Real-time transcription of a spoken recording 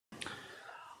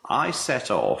I set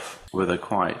off with a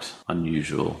quite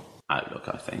unusual outlook,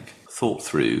 I think. Thought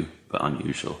through, but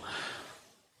unusual.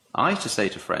 I used to say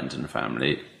to friends and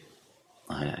family,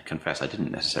 I confess I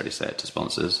didn't necessarily say it to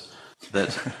sponsors,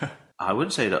 that I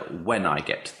wouldn't say that when I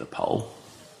get to the pole.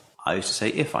 I used to say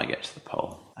if I get to the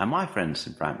pole. And my friends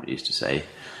and family used to say,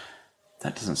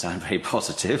 that doesn't sound very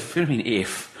positive. You know what I mean,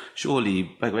 if? Surely you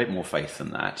have a bit more faith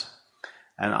than that.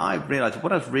 And I realised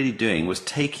what I was really doing was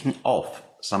taking off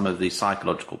some of the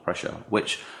psychological pressure,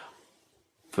 which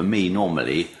for me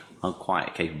normally I'm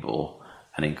quite capable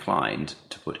and inclined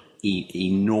to put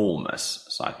enormous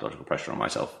psychological pressure on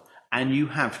myself. And you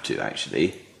have to,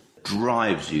 actually.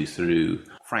 Drives you through,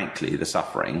 frankly, the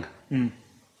suffering.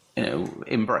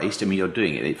 Embraced. I mean, you're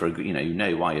doing it for, you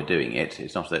know why you're doing it.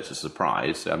 It's not that it's a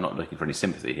surprise. So I'm not looking for any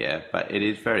sympathy here, but it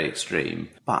is very extreme.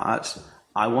 But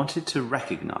I wanted to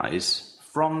recognise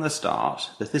from the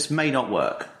start that this may not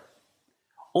work.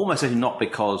 Almost not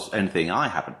because anything I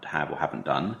happen to have or haven't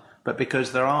done, but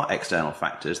because there are external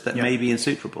factors that may be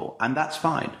insuperable, and that's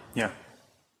fine. Yeah.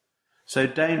 So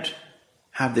don't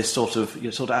have this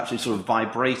you're absolutely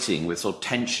vibrating with sort of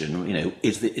tension.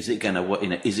 Is it going to work?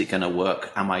 Is it going to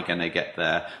work? Am I going to get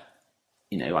there?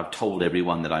 I've told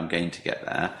everyone that I'm going to get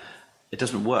there. It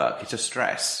doesn't work. It's just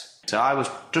stress. So I was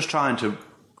just trying to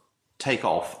take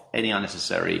off any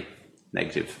unnecessary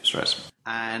negative stress.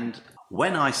 And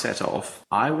when I set off,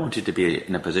 I wanted to be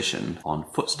in a position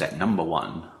on footstep number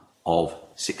 1 of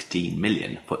 16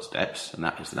 million footsteps, and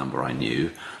that is the number I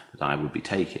knew that I would be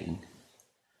taking,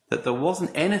 that there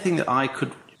wasn't anything that I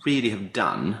could really have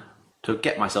done to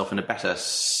get myself in a better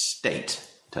state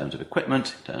in terms of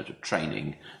equipment, in terms of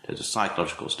training, in terms of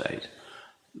psychological state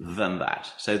than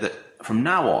that. So that from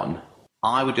now on,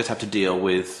 I would just have to deal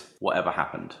with whatever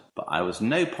happened. But I was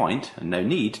no point and no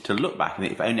need to look back and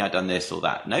think, if only I'd done this or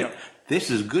that. No,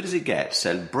 this is as good as it gets,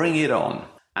 so bring it on.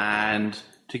 And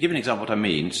to give an example of what I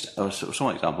mean, just a small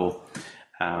example,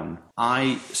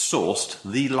 I sourced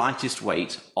the lightest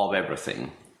weight of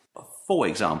everything. For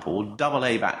example,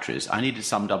 AA batteries. I needed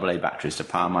some AA batteries to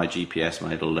power my GPS,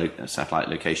 my little satellite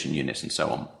location units and so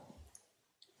on.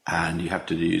 And you have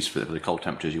to use, for the cold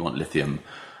temperatures, you want lithium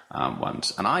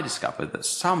ones. And I discovered that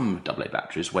some AA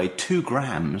batteries weigh 2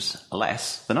 grams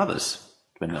less than others,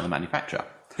 depending on the manufacturer.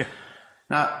 Yeah.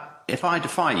 Now, if I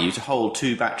defy you to hold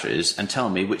 2 batteries and tell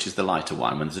me which is the lighter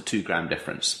one when there's a 2 gram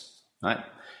difference, right?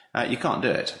 You can't do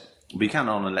it. But you can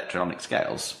on electronic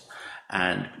scales.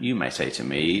 And you may say to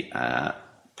me,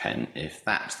 Pen, if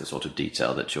that's the sort of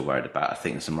detail that you're worried about, I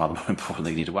think there's some rather more important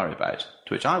things you need to worry about.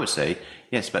 To which I would say,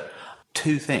 yes, but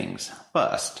 2 things.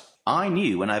 First, I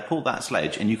knew when I pulled that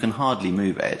sledge, and you can hardly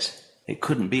move it, it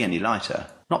couldn't be any lighter,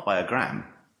 not by a gram.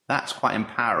 That's quite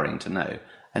empowering to know.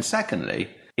 And secondly,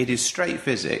 it is straight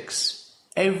physics.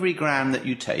 Every gram that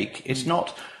you take, it's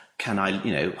not,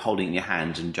 holding in your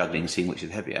hands and juggling, seeing which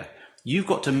is heavier. You've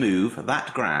got to move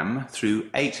that gram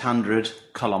through 800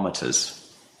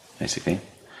 kilometres, basically.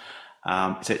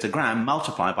 So it's a gram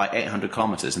multiplied by 800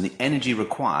 kilometres, and the energy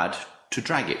required to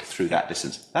drag it through that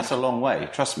distance. That's a long way,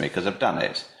 trust me, because I've done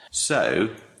it.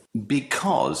 So,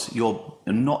 because you're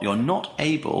not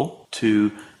able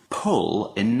to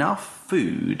pull enough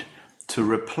food to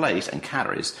replace, and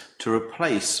calories, to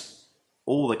replace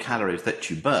all the calories that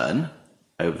you burn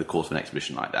over the course of an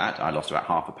exhibition like that. I lost about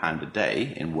 0.5 pound a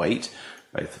day in weight,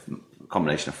 both a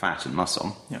combination of fat and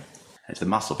muscle. Yeah. It's the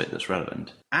muscle bit that's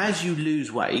relevant. As you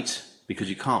lose weight, because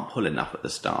you can't pull enough at the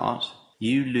start,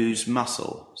 you lose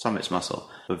muscle, some of it's muscle,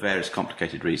 for various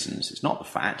complicated reasons. It's not the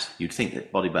fat. You'd think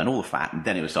that body burn all the fat and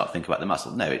then it would start to think about the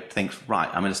muscle. No, it thinks, right,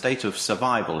 I'm in a state of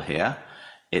survival here.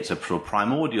 It's a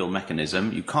primordial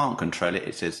mechanism. You can't control it.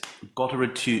 It says, got to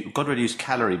reduce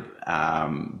calorie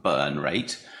burn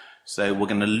rate. So we're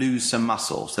going to lose some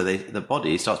muscle. So the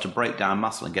body starts to break down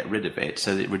muscle and get rid of it.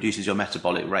 So it reduces your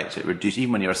metabolic rate. So it reduces,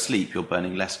 even when you're asleep, you're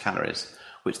burning less calories,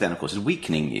 which then, of course, is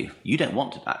weakening you. You don't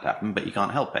want that to happen, but you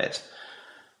can't help it.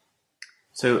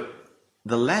 So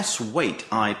the less weight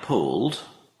I pulled,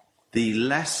 the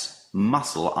less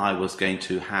muscle I was going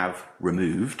to have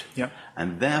removed. Yep.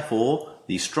 And therefore,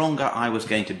 the stronger I was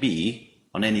going to be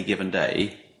on any given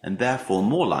day, and therefore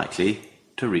more likely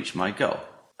to reach my goal.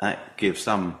 That gives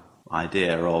some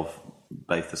idea of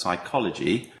both the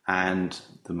psychology and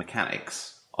the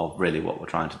mechanics of really what we're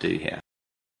trying to do here.